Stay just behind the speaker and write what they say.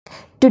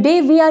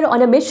Today we are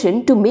on a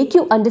mission to make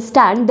you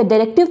understand the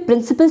directive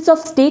principles of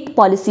state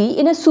policy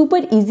in a super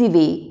easy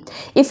way.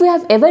 If you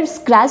have ever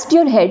scratched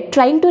your head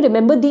trying to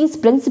remember these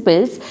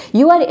principles,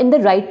 you are in the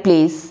right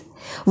place.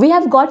 We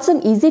have got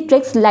some easy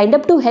tricks lined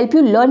up to help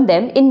you learn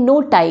them in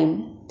no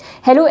time.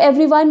 Hello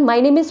everyone, my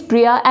name is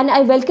Priya and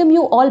I welcome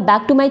you all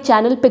back to my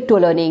channel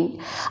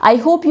PictoLearning. I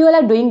hope you all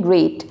are doing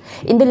great.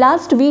 In the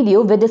last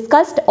video, we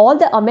discussed all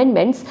the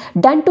amendments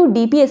done to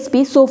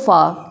DPSP so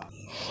far.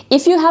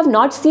 If you have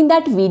not seen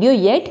that video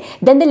yet,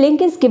 then the link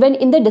is given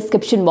in the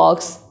description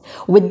box.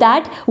 With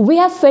that, we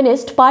have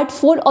finished part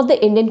 4 of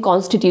the Indian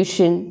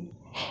Constitution.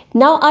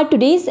 Now our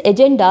today's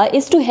agenda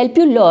is to help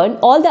you learn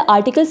all the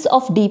articles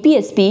of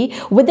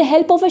DPSP with the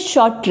help of a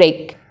short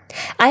trick.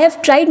 I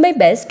have tried my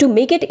best to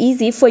make it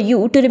easy for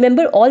you to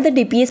remember all the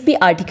DPSP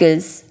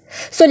articles.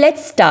 So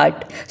let's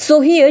start. So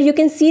here you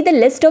can see the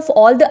list of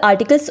all the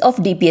articles of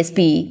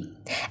DPSP.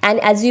 And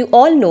as you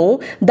all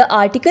know, the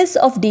articles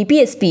of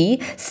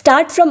DPSP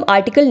start from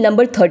article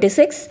number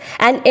 36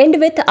 and end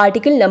with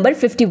article number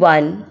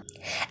 51.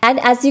 And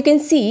as you can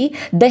see,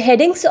 the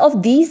headings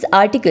of these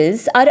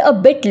articles are a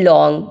bit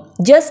long,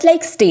 just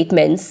like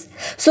statements.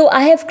 So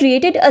I have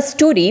created a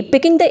story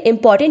picking the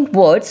important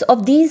words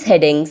of these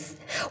headings,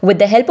 with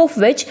the help of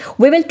which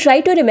we will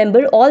try to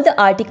remember all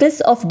the articles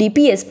of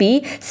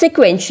DPSP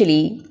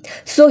sequentially.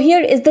 So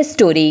here is the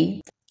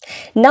story.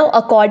 Now,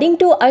 according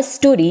to our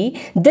story,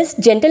 this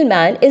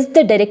gentleman is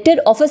the director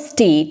of a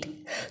state.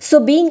 So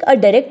being a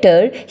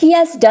director, he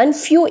has done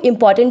few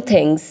important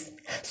things.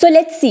 So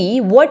let's see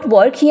what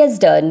work he has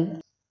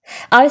done.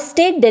 Our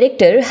state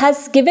director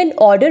has given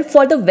order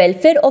for the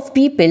welfare of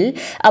people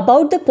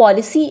about the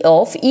policy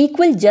of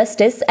equal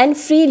justice and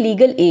free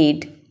legal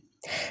aid.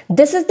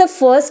 This is the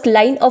first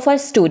line of our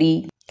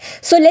story.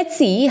 So let's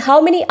see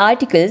how many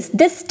articles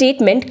this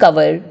statement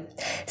covers.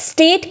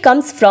 State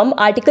comes from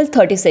Article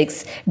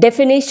 36,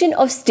 Definition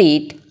of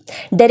State.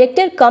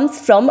 Director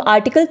comes from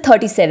Article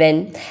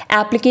 37,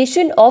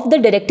 Application of the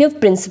Directive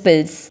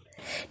Principles.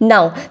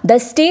 Now, the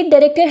State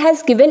Director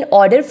has given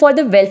order for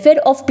the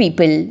welfare of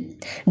people.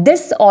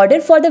 This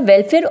order for the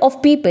welfare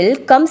of people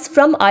comes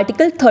from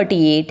Article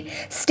 38,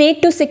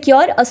 State to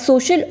secure a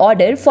social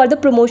order for the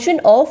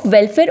promotion of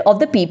welfare of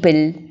the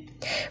people.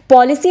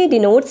 Policy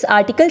denotes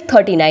Article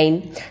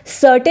 39,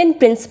 certain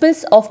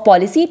principles of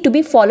policy to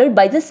be followed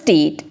by the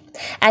state.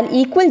 And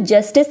equal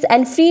justice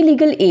and free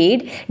legal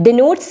aid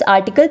denotes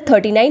Article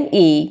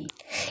 39A.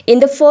 In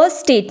the first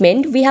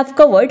statement, we have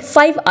covered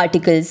 5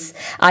 articles,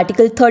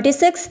 Article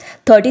 36,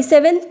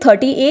 37,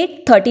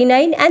 38,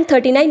 39 and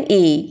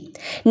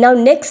 39A. Now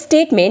next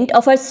statement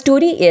of our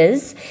story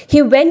is,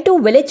 he went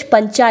to village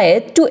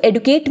panchayat to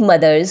educate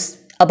mothers.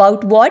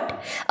 About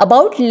what?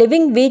 About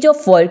living wage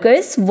of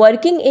workers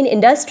working in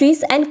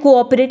industries and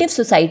cooperative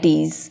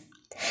societies.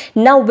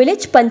 Now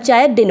village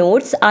panchayat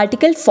denotes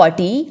Article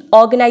 40,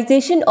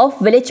 Organization of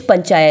Village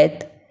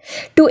Panchayat.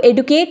 To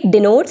educate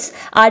denotes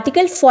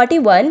Article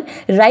 41,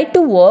 Right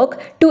to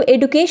work, to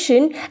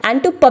education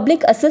and to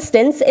public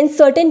assistance in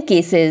certain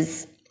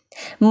cases.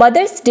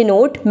 Mothers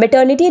denote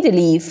maternity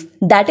relief,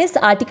 that is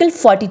Article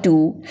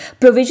 42,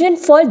 Provision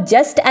for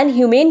just and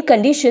humane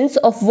conditions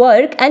of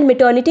work and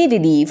maternity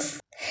relief.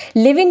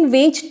 Living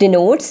wage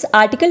denotes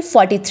Article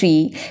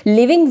 43,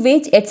 living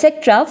wage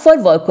etc.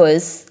 for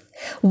workers.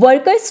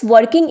 Workers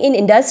working in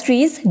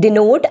industries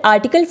denote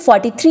Article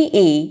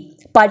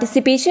 43A,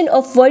 participation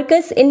of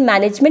workers in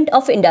management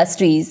of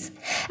industries.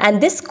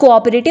 And this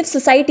cooperative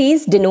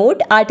societies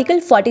denote Article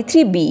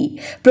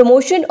 43B,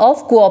 promotion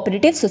of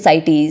cooperative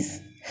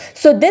societies.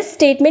 So this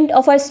statement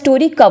of our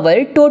story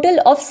covered total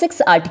of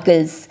 6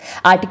 articles,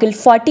 Article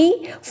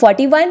 40,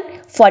 41,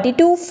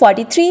 42,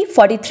 43,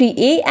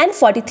 43A and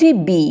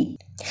 43B.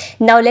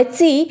 Now let's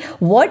see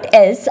what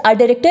else our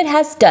director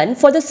has done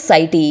for the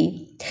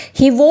society.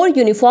 He wore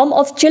uniform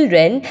of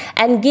children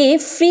and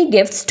gave free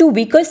gifts to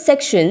weaker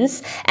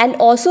sections and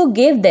also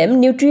gave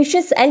them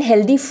nutritious and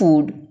healthy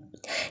food.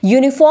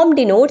 Uniform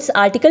denotes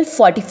Article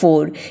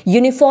 44,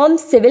 Uniform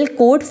Civil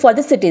Code for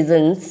the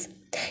citizens.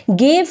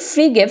 Gave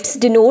free gifts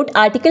denote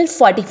Article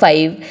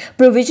 45,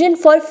 Provision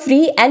for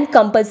free and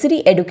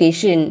compulsory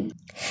education.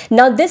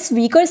 Now this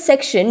weaker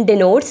section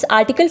denotes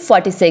Article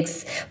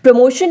 46,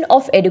 Promotion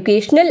of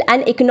educational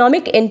and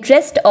economic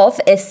interest of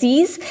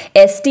SCs,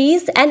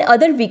 STs and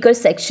other weaker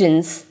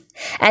sections.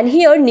 And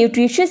here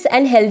nutritious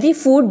and healthy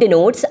food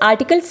denotes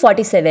Article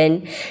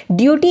 47,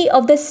 Duty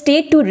of the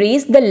state to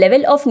raise the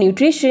level of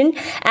nutrition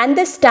and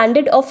the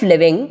standard of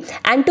living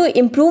and to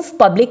improve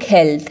public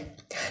health.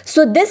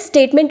 So this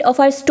statement of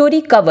our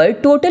story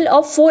covered total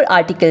of 4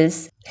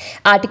 articles,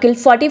 Article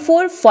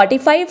 44,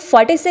 45,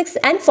 46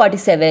 and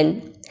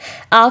 47.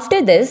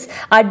 After this,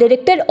 our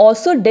director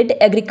also did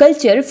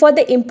agriculture for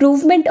the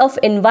improvement of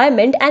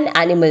environment and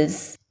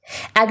animals.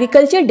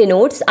 Agriculture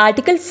denotes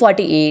Article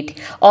 48,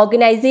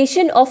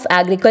 Organization of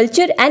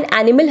Agriculture and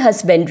Animal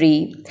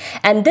Husbandry.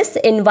 And this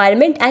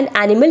environment and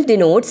animal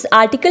denotes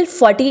Article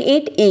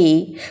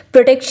 48A,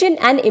 Protection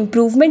and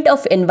Improvement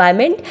of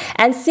Environment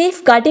and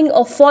Safeguarding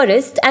of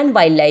Forest and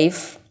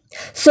Wildlife.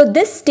 So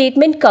this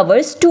statement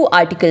covers two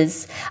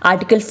articles,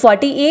 Article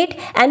 48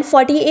 and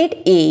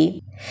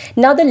 48A.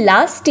 Now the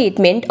last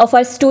statement of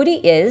our story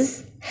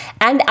is,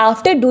 and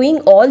after doing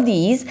all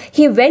these,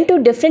 he went to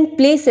different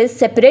places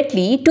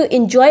separately to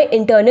enjoy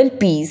internal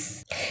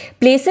peace.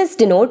 Places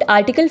denote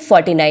Article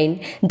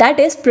 49, that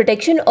is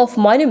protection of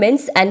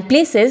monuments and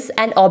places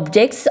and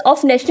objects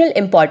of national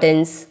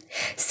importance.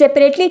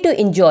 Separately to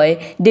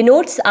enjoy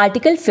denotes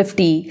Article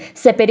 50,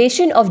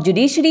 separation of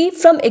judiciary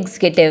from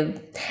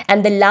executive.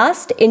 And the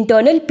last,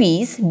 internal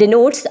peace,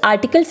 denotes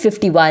Article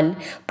 51,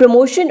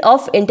 promotion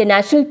of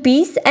international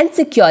peace and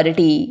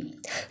security.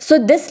 So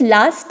this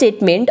last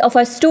statement of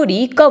our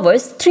story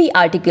covers three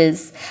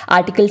articles,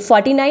 Article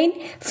 49,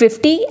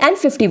 50 and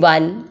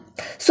 51.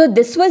 So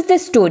this was the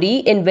story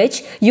in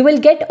which you will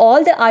get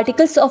all the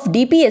articles of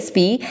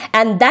DPSP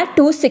and that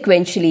too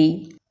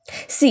sequentially.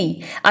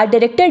 See, our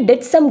director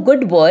did some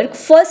good work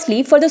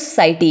firstly for the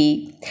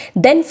society,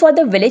 then for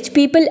the village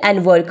people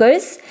and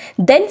workers,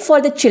 then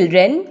for the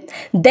children,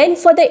 then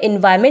for the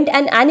environment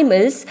and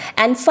animals,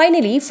 and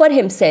finally for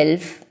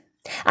himself.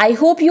 I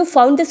hope you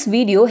found this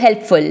video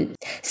helpful.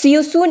 See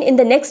you soon in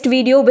the next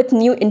video with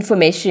new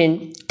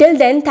information. Till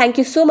then, thank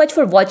you so much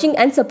for watching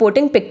and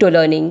supporting Picto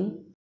Learning.